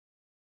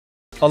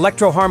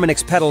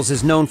Electro-Harmonix pedals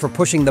is known for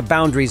pushing the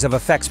boundaries of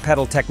effects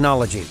pedal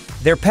technology.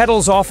 Their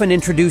pedals often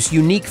introduce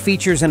unique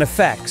features and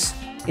effects,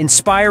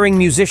 inspiring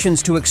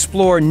musicians to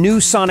explore new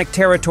sonic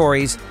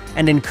territories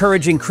and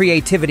encouraging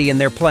creativity in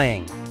their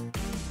playing.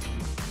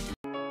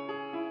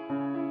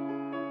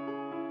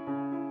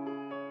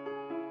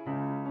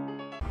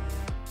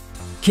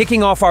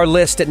 Kicking off our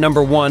list at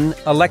number 1,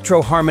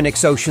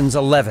 Electro-Harmonix Oceans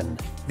 11.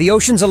 The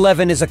Oceans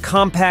 11 is a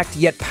compact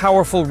yet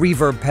powerful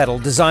reverb pedal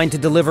designed to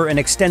deliver an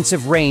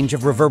extensive range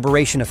of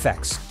reverberation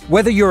effects.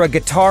 Whether you're a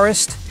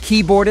guitarist,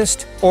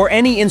 keyboardist, or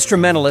any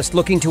instrumentalist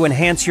looking to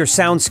enhance your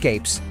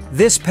soundscapes,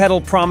 this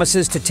pedal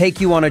promises to take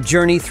you on a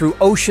journey through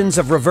oceans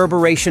of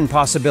reverberation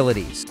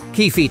possibilities.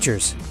 Key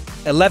features: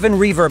 11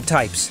 reverb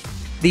types.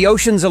 The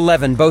Oceans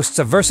 11 boasts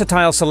a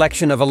versatile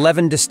selection of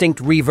 11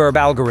 distinct reverb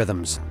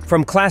algorithms.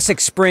 From classic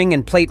spring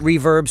and plate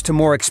reverbs to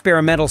more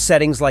experimental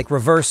settings like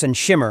reverse and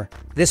shimmer,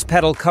 this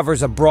pedal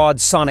covers a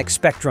broad sonic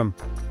spectrum.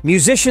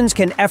 Musicians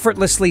can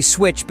effortlessly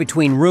switch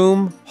between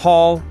room,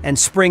 hall, and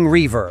spring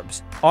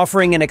reverbs,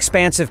 offering an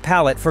expansive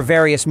palette for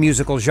various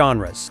musical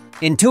genres.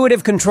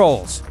 Intuitive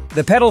controls.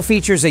 The pedal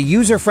features a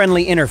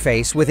user-friendly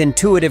interface with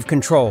intuitive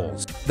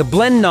controls. The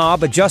blend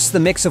knob adjusts the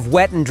mix of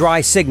wet and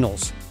dry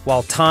signals,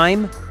 while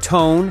time,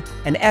 tone,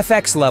 and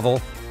FX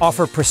level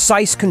offer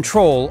precise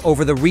control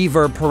over the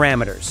reverb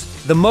parameters.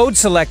 The mode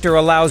selector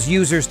allows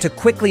users to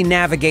quickly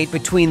navigate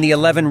between the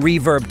 11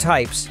 reverb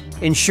types,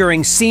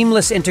 ensuring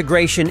seamless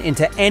integration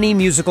into any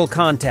musical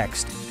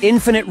context.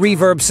 Infinite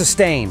reverb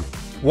sustain.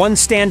 One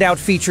standout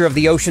feature of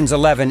the Oceans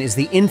 11 is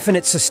the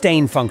infinite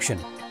sustain function.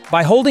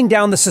 By holding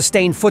down the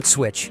sustain foot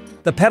switch,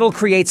 the pedal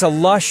creates a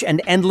lush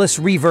and endless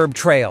reverb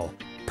trail,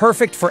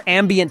 perfect for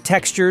ambient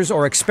textures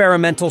or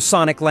experimental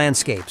sonic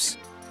landscapes.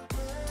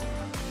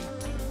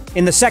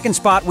 In the second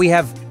spot, we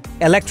have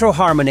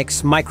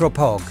Electro-Harmonix Micro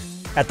POG.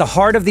 At the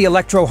heart of the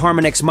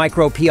Electro-Harmonix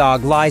Micro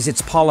POG lies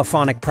its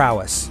polyphonic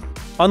prowess.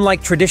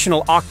 Unlike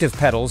traditional octave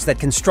pedals that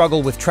can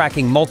struggle with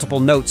tracking multiple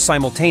notes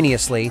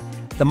simultaneously,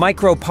 the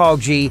Micro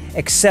POG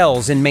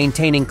excels in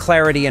maintaining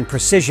clarity and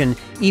precision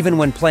even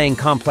when playing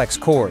complex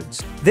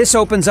chords. This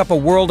opens up a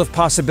world of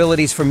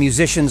possibilities for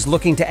musicians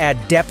looking to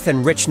add depth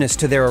and richness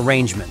to their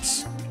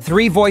arrangements.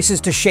 3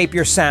 voices to shape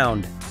your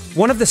sound.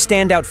 One of the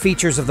standout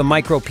features of the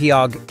Micro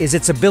POG is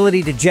its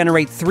ability to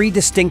generate 3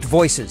 distinct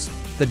voices: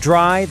 the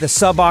dry, the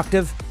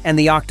sub-octave, and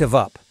the octave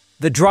up.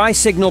 The dry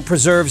signal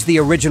preserves the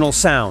original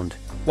sound,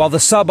 while the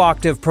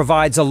sub-octave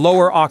provides a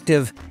lower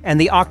octave and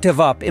the octave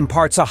up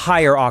imparts a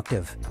higher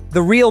octave.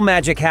 The real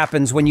magic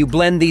happens when you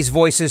blend these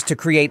voices to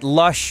create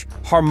lush,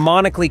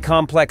 harmonically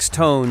complex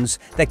tones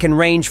that can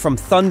range from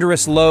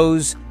thunderous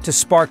lows to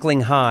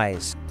sparkling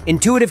highs.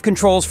 Intuitive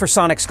controls for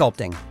sonic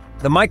sculpting.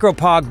 The Micro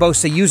POG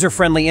boasts a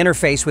user-friendly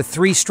interface with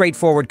 3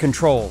 straightforward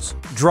controls: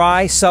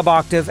 dry,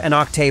 sub-octave, and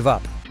octave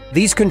up.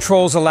 These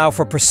controls allow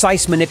for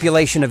precise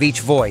manipulation of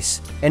each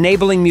voice,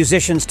 enabling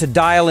musicians to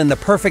dial in the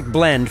perfect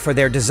blend for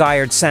their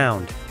desired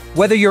sound.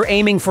 Whether you're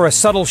aiming for a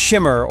subtle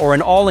shimmer or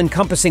an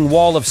all-encompassing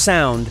wall of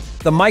sound,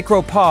 the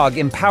Micro POG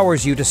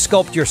empowers you to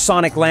sculpt your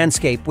sonic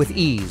landscape with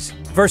ease.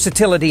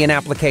 Versatility and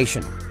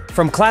application.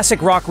 From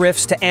classic rock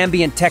riffs to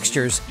ambient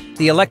textures,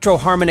 the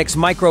Electro-Harmonix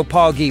Micro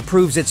POG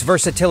proves its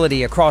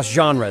versatility across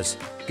genres.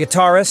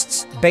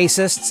 Guitarists,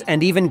 bassists,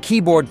 and even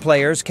keyboard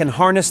players can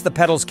harness the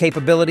pedal's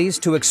capabilities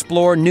to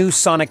explore new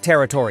sonic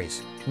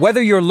territories.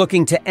 Whether you're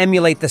looking to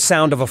emulate the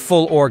sound of a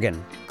full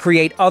organ,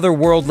 create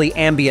otherworldly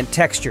ambient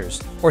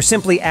textures, or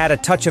simply add a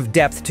touch of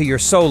depth to your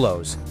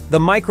solos, the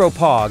Micro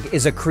POG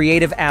is a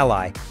creative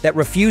ally that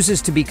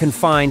refuses to be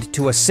confined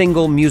to a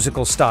single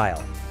musical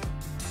style.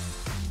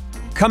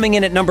 Coming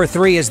in at number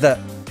 3 is the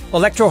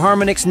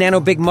Electro-Harmonix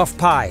Nano Big Muff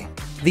Pi.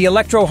 The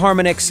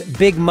Electro-Harmonix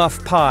Big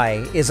Muff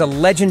Pi is a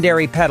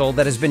legendary pedal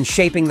that has been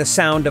shaping the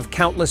sound of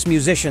countless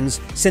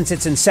musicians since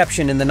its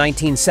inception in the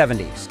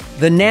 1970s.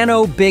 The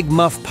Nano Big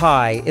Muff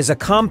Pi is a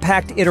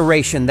compact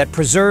iteration that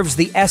preserves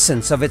the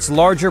essence of its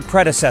larger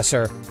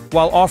predecessor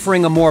while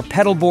offering a more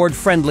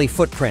pedalboard-friendly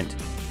footprint.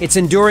 Its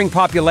enduring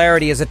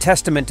popularity is a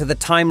testament to the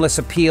timeless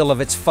appeal of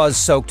its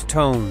fuzz-soaked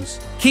tones.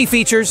 Key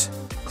features: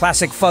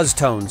 classic fuzz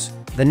tones.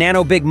 The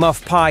Nano Big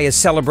Muff Pi is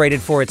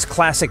celebrated for its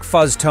classic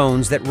fuzz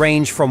tones that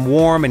range from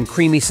warm and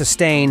creamy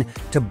sustain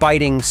to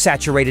biting,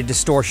 saturated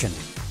distortion.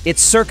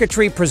 Its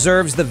circuitry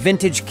preserves the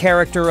vintage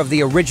character of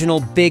the original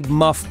Big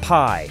Muff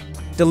Pi,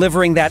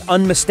 delivering that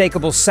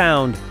unmistakable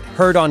sound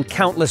heard on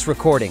countless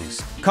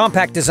recordings.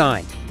 Compact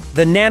design.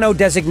 The Nano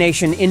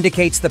designation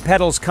indicates the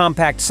pedal's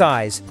compact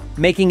size,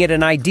 making it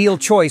an ideal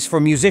choice for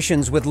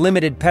musicians with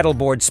limited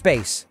pedalboard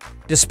space.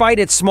 Despite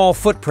its small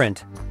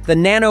footprint, the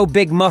Nano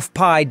Big Muff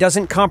Pi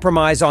doesn't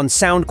compromise on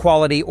sound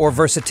quality or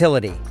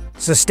versatility.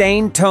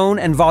 Sustain, tone,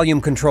 and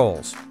volume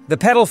controls. The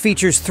pedal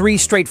features 3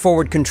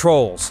 straightforward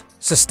controls: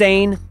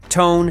 sustain,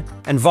 tone,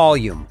 and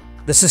volume.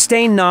 The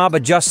sustain knob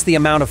adjusts the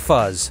amount of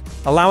fuzz,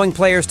 allowing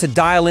players to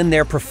dial in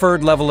their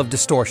preferred level of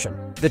distortion.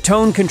 The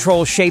tone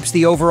control shapes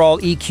the overall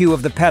EQ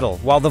of the pedal,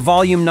 while the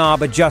volume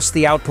knob adjusts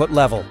the output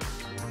level.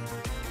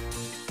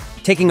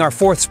 Taking our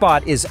 4th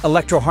spot is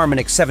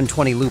Electro-Harmonix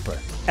 720 Looper.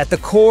 At the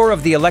core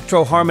of the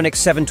Electro-Harmonix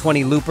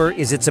 720 looper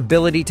is its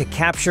ability to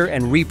capture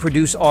and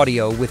reproduce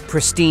audio with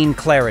pristine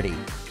clarity.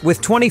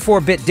 With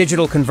 24-bit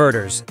digital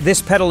converters,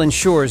 this pedal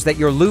ensures that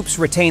your loops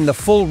retain the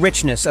full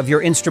richness of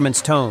your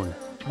instrument's tone.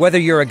 Whether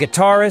you're a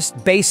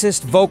guitarist,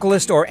 bassist,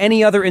 vocalist, or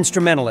any other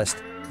instrumentalist,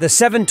 the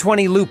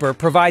 720 looper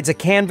provides a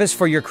canvas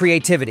for your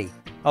creativity,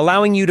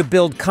 allowing you to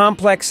build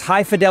complex,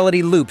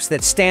 high-fidelity loops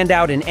that stand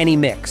out in any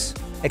mix.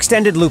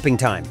 Extended looping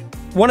time.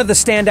 One of the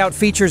standout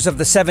features of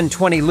the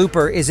 720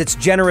 looper is its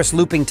generous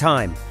looping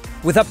time.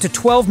 With up to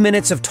 12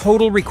 minutes of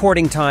total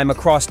recording time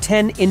across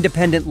 10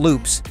 independent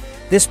loops,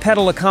 this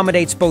pedal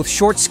accommodates both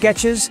short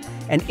sketches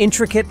and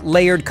intricate,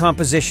 layered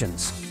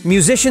compositions.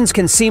 Musicians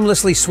can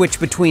seamlessly switch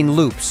between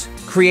loops,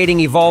 creating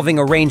evolving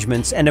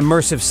arrangements and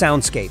immersive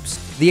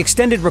soundscapes. The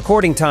extended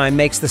recording time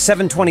makes the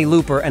 720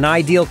 looper an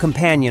ideal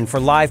companion for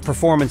live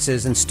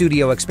performances and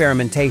studio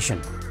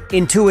experimentation.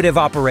 Intuitive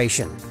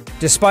operation.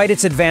 Despite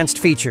its advanced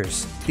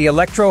features, the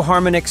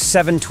Electro-Harmonix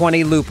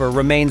 720 looper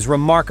remains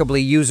remarkably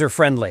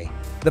user-friendly.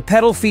 The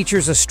pedal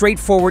features a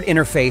straightforward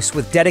interface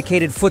with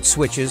dedicated foot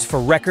switches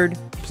for record,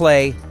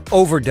 play,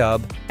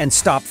 overdub, and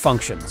stop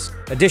functions.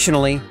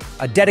 Additionally,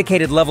 a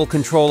dedicated level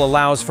control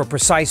allows for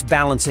precise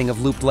balancing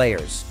of looped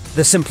layers.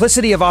 The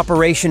simplicity of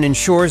operation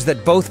ensures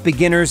that both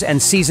beginners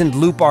and seasoned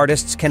loop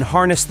artists can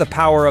harness the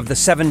power of the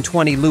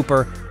 720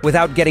 looper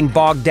without getting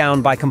bogged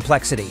down by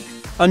complexity.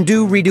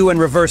 Undo, redo, and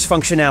reverse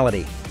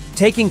functionality.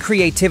 Taking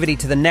creativity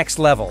to the next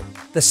level,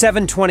 the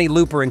 720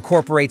 looper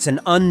incorporates an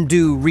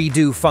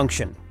undo-redo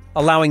function,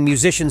 allowing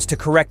musicians to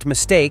correct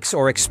mistakes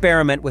or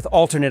experiment with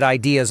alternate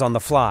ideas on the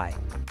fly.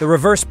 The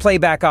reverse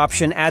playback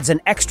option adds an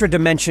extra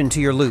dimension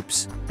to your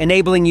loops,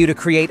 enabling you to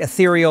create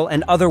ethereal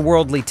and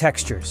otherworldly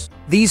textures.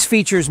 These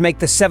features make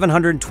the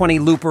 720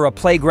 looper a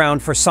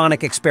playground for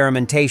sonic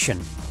experimentation,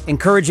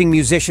 encouraging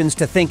musicians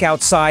to think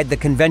outside the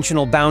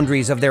conventional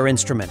boundaries of their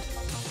instrument.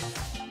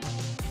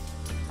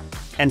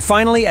 And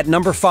finally, at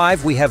number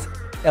 5, we have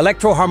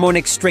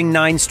Electro-Harmonix String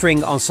 9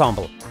 String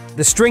Ensemble.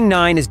 The String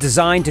 9 is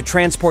designed to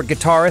transport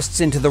guitarists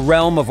into the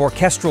realm of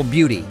orchestral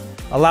beauty,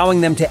 allowing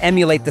them to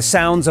emulate the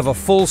sounds of a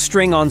full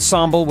string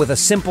ensemble with a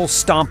simple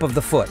stomp of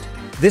the foot.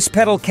 This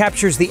pedal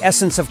captures the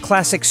essence of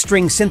classic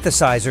string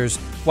synthesizers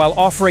while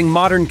offering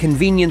modern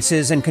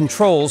conveniences and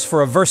controls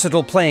for a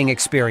versatile playing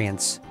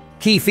experience.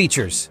 Key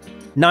features: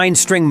 9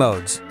 string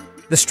modes.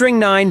 The String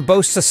 9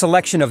 boasts a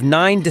selection of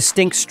 9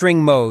 distinct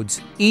string modes,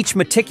 each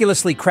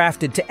meticulously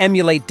crafted to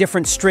emulate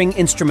different string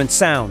instrument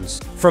sounds.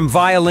 From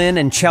violin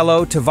and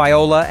cello to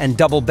viola and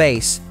double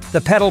bass, the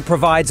pedal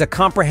provides a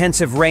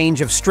comprehensive range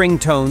of string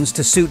tones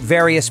to suit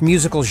various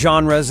musical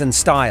genres and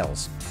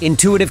styles.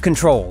 Intuitive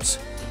controls.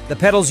 The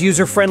pedal's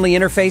user-friendly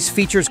interface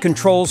features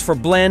controls for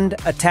blend,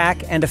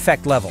 attack, and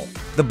effect level.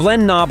 The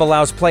blend knob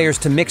allows players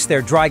to mix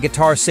their dry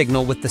guitar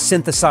signal with the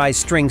synthesized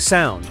string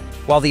sound,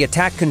 while the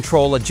attack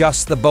control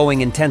adjusts the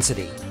bowing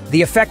intensity.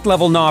 The effect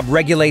level knob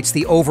regulates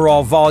the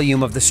overall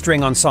volume of the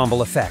string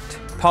ensemble effect.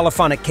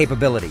 Polyphonic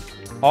capability.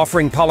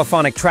 Offering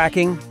polyphonic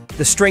tracking,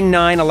 the String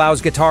 9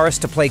 allows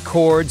guitarists to play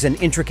chords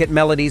and intricate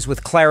melodies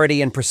with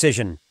clarity and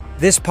precision.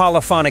 This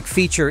polyphonic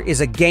feature is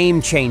a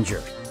game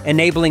changer,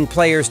 enabling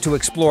players to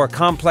explore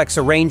complex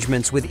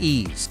arrangements with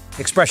ease.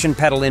 Expression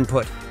pedal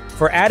input.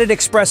 For added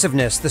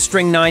expressiveness, the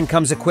String 9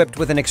 comes equipped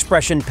with an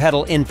expression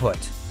pedal input.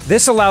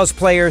 This allows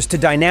players to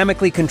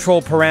dynamically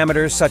control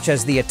parameters such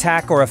as the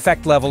attack or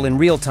effect level in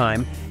real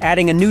time,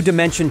 adding a new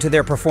dimension to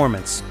their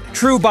performance.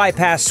 True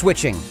bypass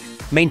switching.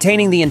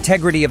 Maintaining the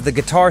integrity of the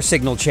guitar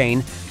signal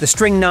chain, the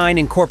String 9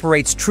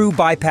 incorporates true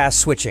bypass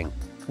switching.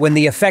 When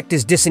the effect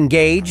is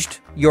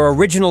disengaged, your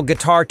original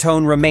guitar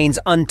tone remains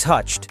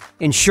untouched,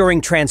 ensuring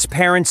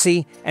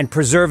transparency and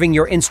preserving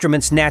your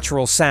instrument's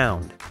natural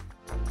sound.